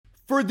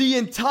For the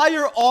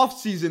entire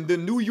offseason, the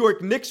New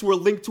York Knicks were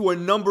linked to a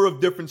number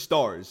of different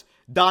stars.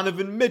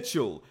 Donovan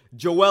Mitchell,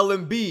 Joel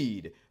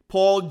Embiid,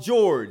 Paul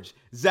George,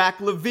 Zach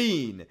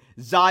LaVine,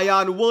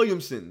 Zion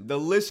Williamson. The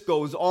list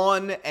goes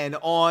on and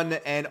on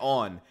and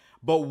on.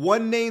 But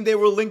one name they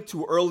were linked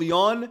to early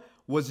on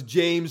was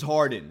James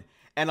Harden.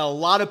 And a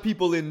lot of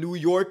people in New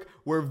York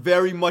were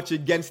very much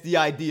against the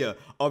idea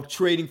of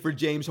trading for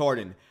James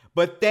Harden.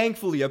 But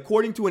thankfully,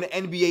 according to an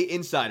NBA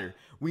insider,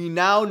 we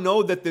now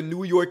know that the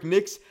New York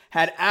Knicks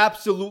had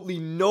absolutely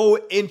no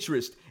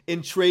interest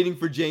in trading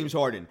for James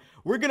Harden.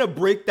 We're going to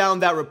break down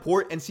that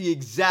report and see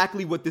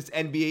exactly what this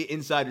NBA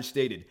insider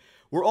stated.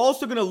 We're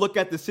also going to look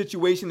at the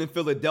situation in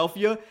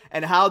Philadelphia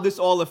and how this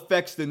all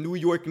affects the New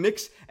York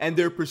Knicks and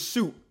their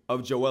pursuit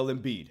of Joel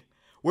Embiid.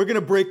 We're going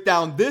to break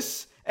down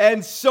this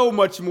and so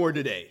much more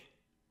today.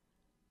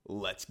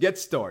 Let's get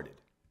started.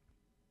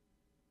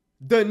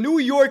 The New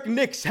York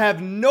Knicks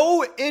have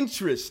no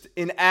interest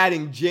in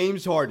adding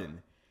James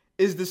Harden.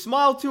 Is the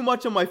smile too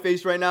much on my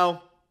face right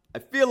now? I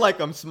feel like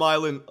I'm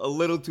smiling a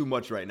little too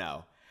much right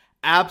now.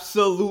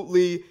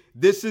 Absolutely,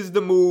 this is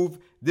the move.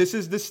 This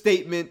is the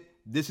statement.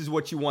 This is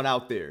what you want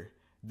out there.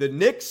 The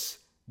Knicks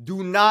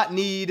do not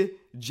need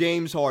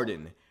James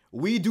Harden.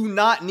 We do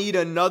not need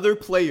another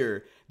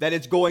player that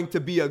is going to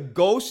be a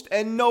ghost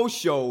and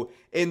no-show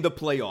in the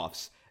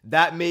playoffs.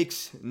 That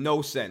makes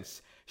no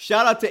sense.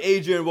 Shout out to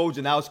Adrian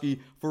Wojnarowski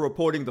for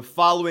reporting the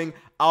following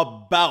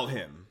about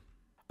him.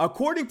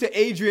 According to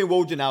Adrian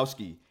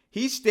Wojnarowski,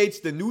 he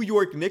states the New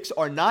York Knicks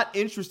are not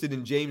interested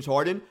in James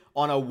Harden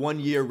on a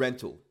one-year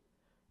rental.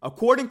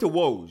 According to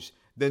Woj,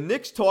 the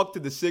Knicks talked to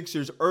the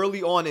Sixers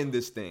early on in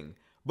this thing,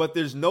 but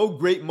there's no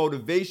great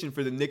motivation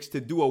for the Knicks to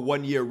do a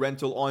one-year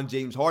rental on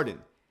James Harden.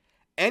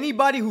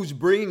 Anybody who's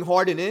bringing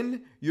Harden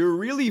in, you're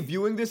really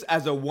viewing this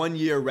as a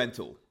one-year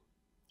rental.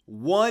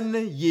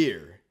 1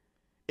 year.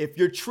 If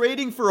you're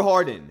trading for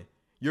Harden,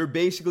 you're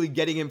basically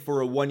getting him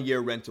for a one-year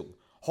rental.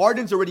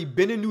 Harden's already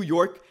been in New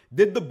York,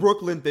 did the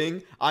Brooklyn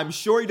thing. I'm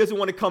sure he doesn't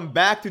want to come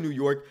back to New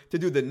York to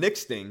do the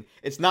Knicks thing.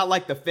 It's not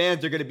like the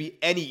fans are going to be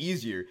any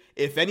easier.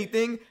 If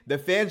anything, the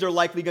fans are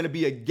likely going to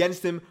be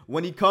against him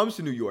when he comes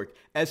to New York,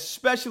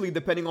 especially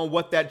depending on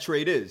what that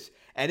trade is.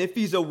 And if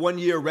he's a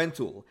one-year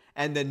rental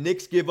and the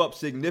Knicks give up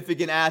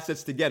significant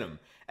assets to get him,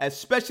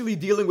 especially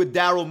dealing with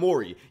Daryl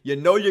Morey, you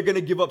know you're going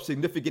to give up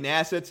significant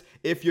assets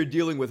if you're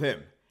dealing with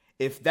him.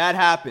 If that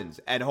happens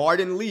and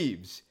Harden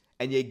leaves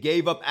and you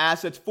gave up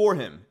assets for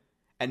him,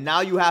 and now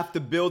you have to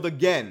build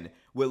again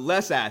with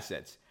less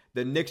assets,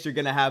 the Knicks are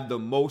going to have the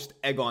most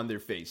egg on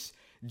their face.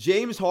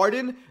 James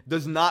Harden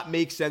does not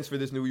make sense for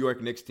this New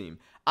York Knicks team.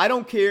 I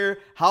don't care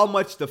how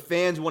much the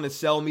fans want to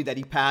sell me that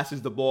he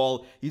passes the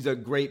ball, he's a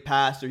great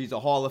passer, he's a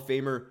Hall of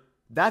Famer.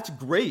 That's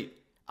great.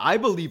 I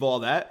believe all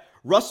that.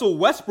 Russell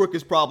Westbrook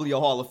is probably a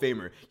Hall of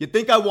Famer. You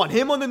think I want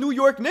him on the New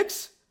York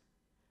Knicks?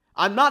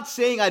 I'm not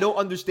saying I don't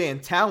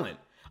understand talent.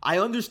 I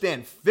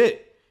understand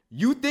fit.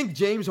 You think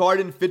James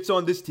Harden fits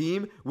on this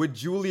team with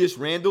Julius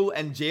Randle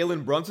and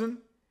Jalen Brunson?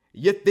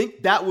 You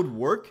think that would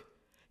work?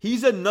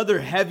 He's another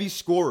heavy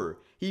scorer.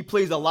 He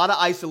plays a lot of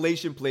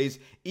isolation plays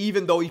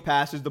even though he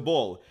passes the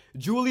ball.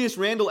 Julius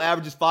Randle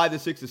averages 5 to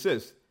 6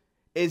 assists.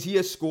 Is he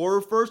a scorer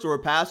first or a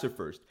passer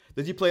first?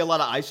 Does he play a lot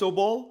of ISO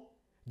ball?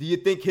 Do you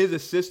think his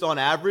assists on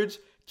average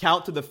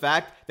count to the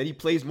fact that he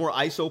plays more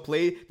ISO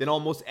play than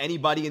almost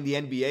anybody in the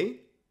NBA?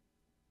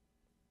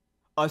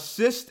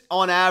 Assists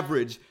on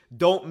average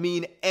don't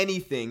mean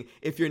anything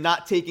if you're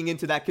not taking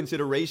into that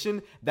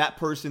consideration that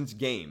person's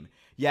game.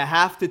 You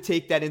have to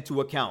take that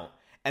into account.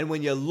 And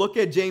when you look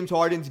at James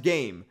Harden's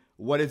game,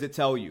 what does it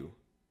tell you?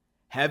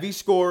 Heavy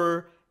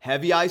scorer,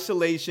 heavy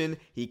isolation.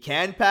 He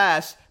can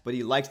pass, but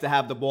he likes to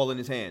have the ball in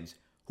his hands.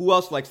 Who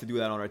else likes to do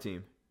that on our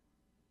team?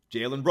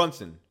 Jalen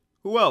Brunson.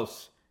 Who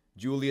else?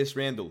 Julius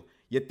Randle.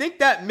 You think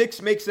that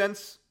mix makes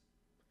sense?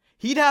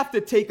 He'd have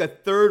to take a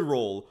third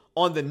role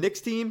on the Knicks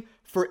team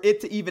for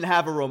it to even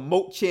have a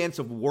remote chance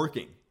of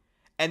working.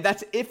 And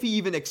that's if he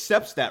even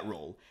accepts that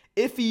role.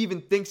 If he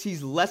even thinks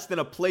he's less than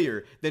a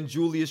player than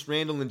Julius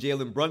Randle and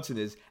Jalen Brunson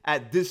is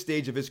at this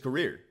stage of his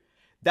career.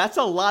 That's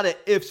a lot of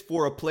ifs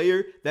for a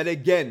player that,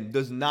 again,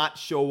 does not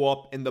show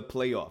up in the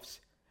playoffs.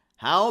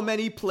 How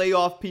many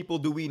playoff people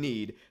do we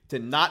need to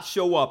not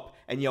show up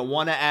and you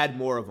want to add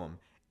more of them?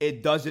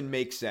 It doesn't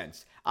make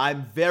sense.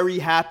 I'm very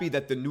happy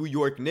that the New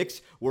York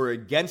Knicks were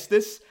against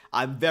this.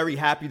 I'm very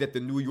happy that the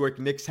New York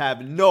Knicks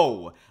have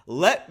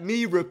let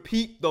me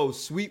repeat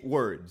those sweet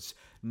words,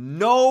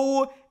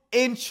 no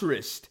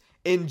interest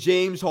in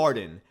James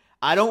Harden.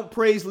 I don't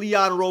praise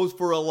Leon Rose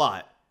for a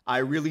lot. I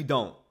really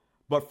don't.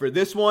 But for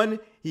this one,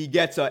 he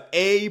gets an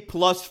A+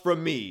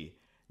 from me.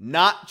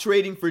 Not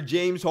trading for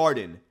James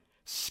Harden,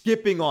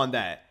 skipping on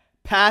that,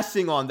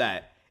 passing on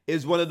that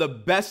is one of the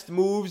best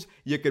moves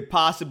you could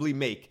possibly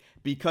make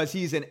because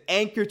he's an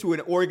anchor to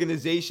an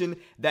organization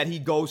that he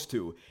goes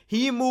to.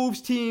 He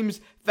moves teams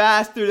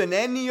faster than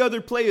any other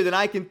player that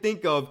I can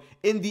think of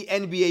in the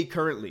NBA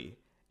currently.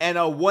 And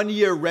a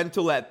one-year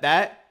rental at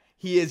that,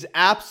 he is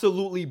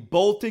absolutely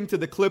bolting to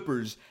the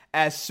Clippers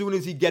as soon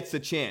as he gets a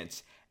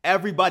chance.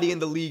 Everybody in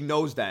the league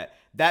knows that.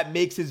 That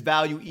makes his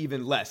value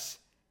even less.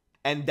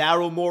 And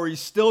Daryl Morey's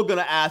still going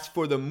to ask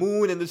for the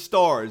moon and the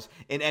stars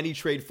in any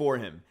trade for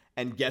him.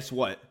 And guess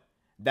what?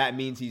 That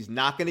means he's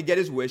not going to get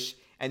his wish,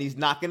 and he's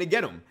not going to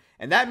get him.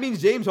 And that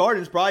means James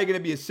Harden's probably going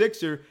to be a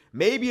Sixer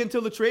maybe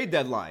until the trade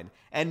deadline.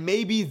 And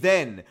maybe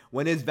then,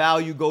 when his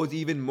value goes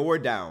even more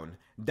down,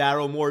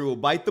 Daryl Morey will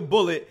bite the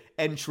bullet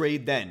and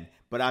trade then.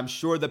 But I'm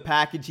sure the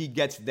package he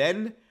gets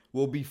then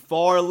will be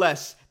far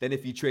less than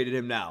if he traded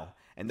him now.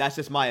 And that's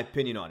just my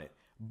opinion on it.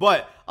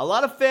 But a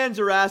lot of fans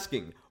are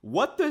asking,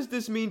 what does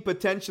this mean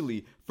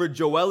potentially for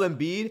Joel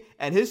Embiid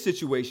and his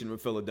situation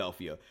with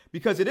Philadelphia?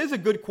 Because it is a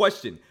good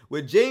question.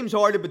 With James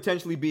Harden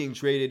potentially being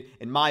traded,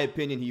 in my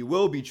opinion, he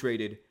will be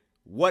traded.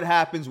 What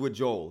happens with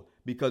Joel?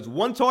 Because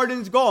once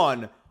Harden's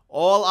gone,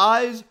 all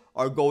eyes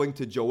are going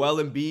to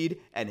Joel Embiid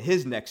and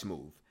his next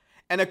move.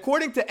 And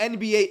according to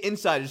NBA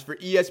insiders for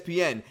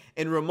ESPN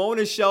and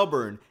Ramona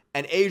Shelburne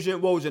and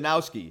Adrian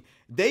Wojnarowski,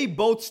 they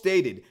both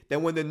stated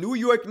that when the New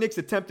York Knicks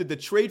attempted to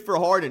trade for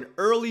Harden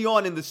early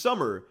on in the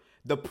summer,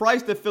 the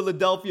price that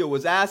Philadelphia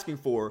was asking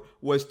for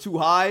was too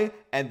high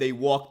and they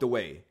walked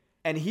away.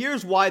 And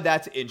here's why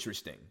that's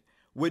interesting.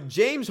 With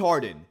James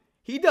Harden,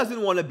 he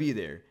doesn't want to be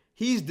there.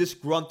 He's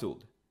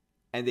disgruntled.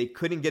 And they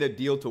couldn't get a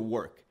deal to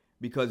work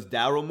because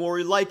Daryl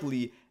Morey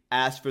likely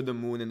asked for the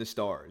moon and the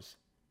stars.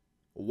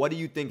 What do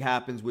you think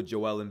happens with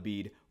Joel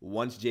Embiid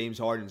once James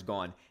Harden's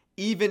gone?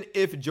 Even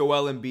if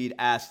Joel Embiid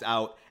asks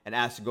out and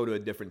asks to go to a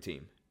different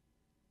team,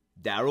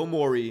 Daryl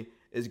Morey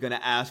is going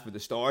to ask for the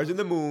stars and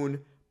the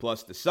moon,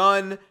 plus the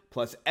sun,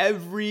 plus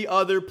every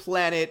other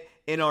planet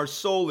in our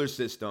solar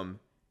system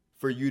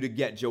for you to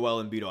get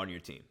Joel Embiid on your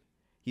team.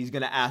 He's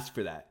going to ask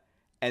for that.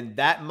 And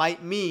that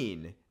might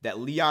mean that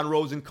Leon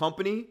Rose and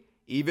company,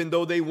 even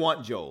though they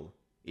want Joel,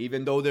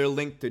 even though they're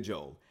linked to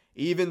Joel,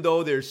 even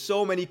though there's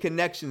so many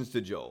connections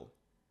to Joel,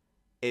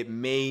 it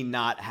may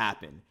not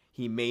happen.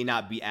 He may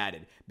not be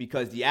added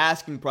because the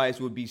asking price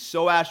would be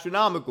so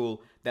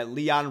astronomical that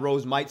Leon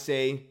Rose might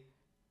say,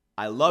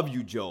 I love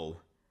you,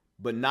 Joel,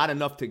 but not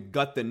enough to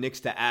gut the Knicks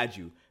to add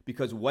you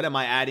because what am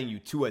I adding you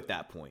to at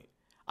that point?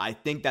 I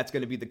think that's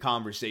going to be the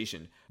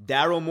conversation.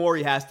 Daryl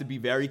Morey has to be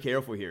very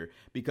careful here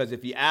because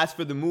if he asks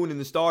for the moon and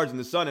the stars and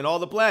the sun and all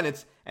the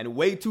planets and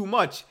way too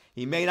much,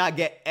 he may not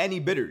get any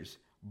bidders.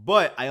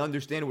 But I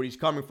understand where he's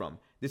coming from.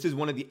 This is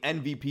one of the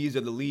MVPs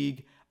of the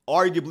league.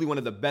 Arguably one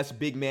of the best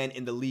big men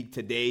in the league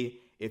today.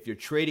 If you're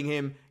trading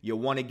him, you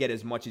want to get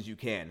as much as you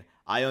can.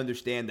 I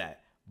understand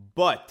that.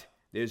 But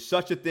there's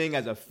such a thing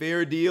as a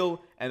fair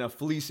deal and a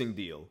fleecing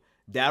deal.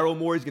 Daryl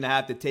Morey's going to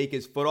have to take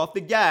his foot off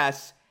the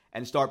gas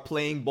and start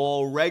playing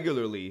ball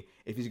regularly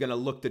if he's going to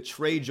look to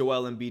trade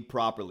Joel Embiid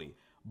properly.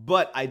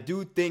 But I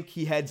do think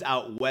he heads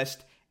out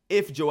west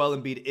if Joel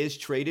Embiid is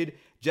traded,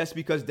 just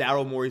because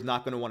Daryl Morey's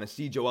not going to want to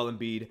see Joel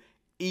Embiid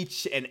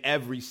each and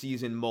every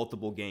season,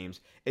 multiple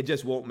games. It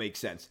just won't make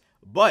sense.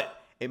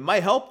 But it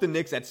might help the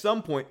Knicks at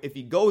some point if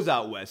he goes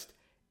out west.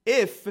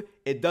 If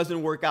it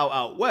doesn't work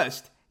out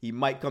west, he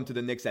might come to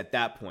the Knicks at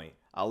that point.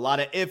 A lot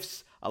of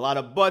ifs, a lot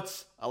of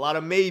buts, a lot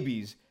of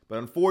maybes. But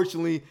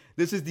unfortunately,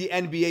 this is the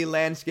NBA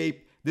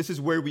landscape. This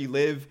is where we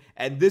live.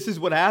 And this is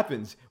what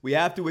happens. We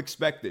have to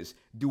expect this.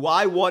 Do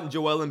I want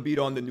Joel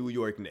Embiid on the New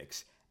York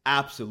Knicks?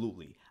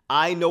 Absolutely.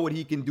 I know what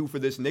he can do for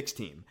this Knicks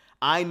team.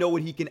 I know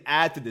what he can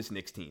add to this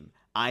Knicks team.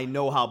 I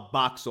know how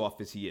box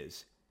office he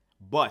is.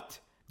 But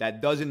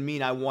that doesn't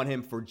mean I want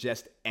him for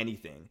just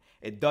anything.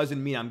 It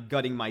doesn't mean I'm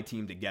gutting my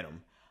team to get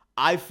him.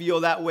 I feel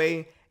that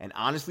way. And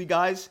honestly,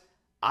 guys,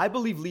 I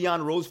believe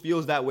Leon Rose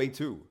feels that way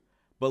too.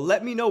 But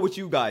let me know what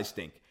you guys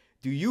think.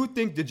 Do you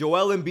think the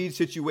Joel Embiid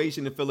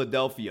situation in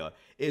Philadelphia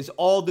is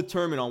all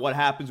determined on what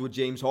happens with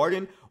James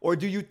Harden? Or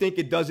do you think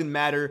it doesn't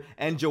matter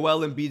and Joel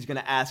Embiid's going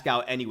to ask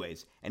out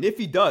anyways? And if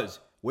he does,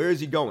 where is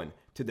he going?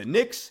 To the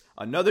Knicks,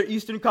 another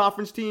Eastern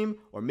Conference team,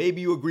 or maybe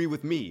you agree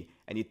with me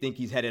and you think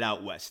he's headed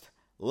out west?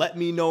 Let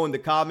me know in the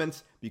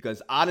comments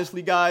because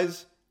honestly,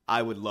 guys,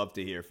 I would love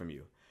to hear from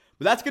you.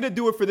 But that's going to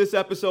do it for this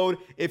episode.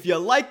 If you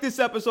like this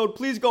episode,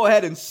 please go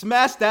ahead and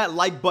smash that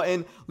like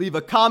button, leave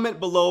a comment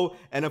below,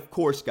 and of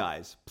course,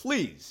 guys,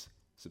 please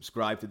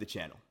subscribe to the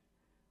channel.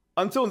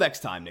 Until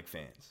next time, Knicks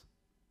fans.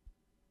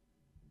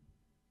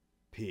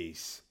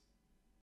 Peace.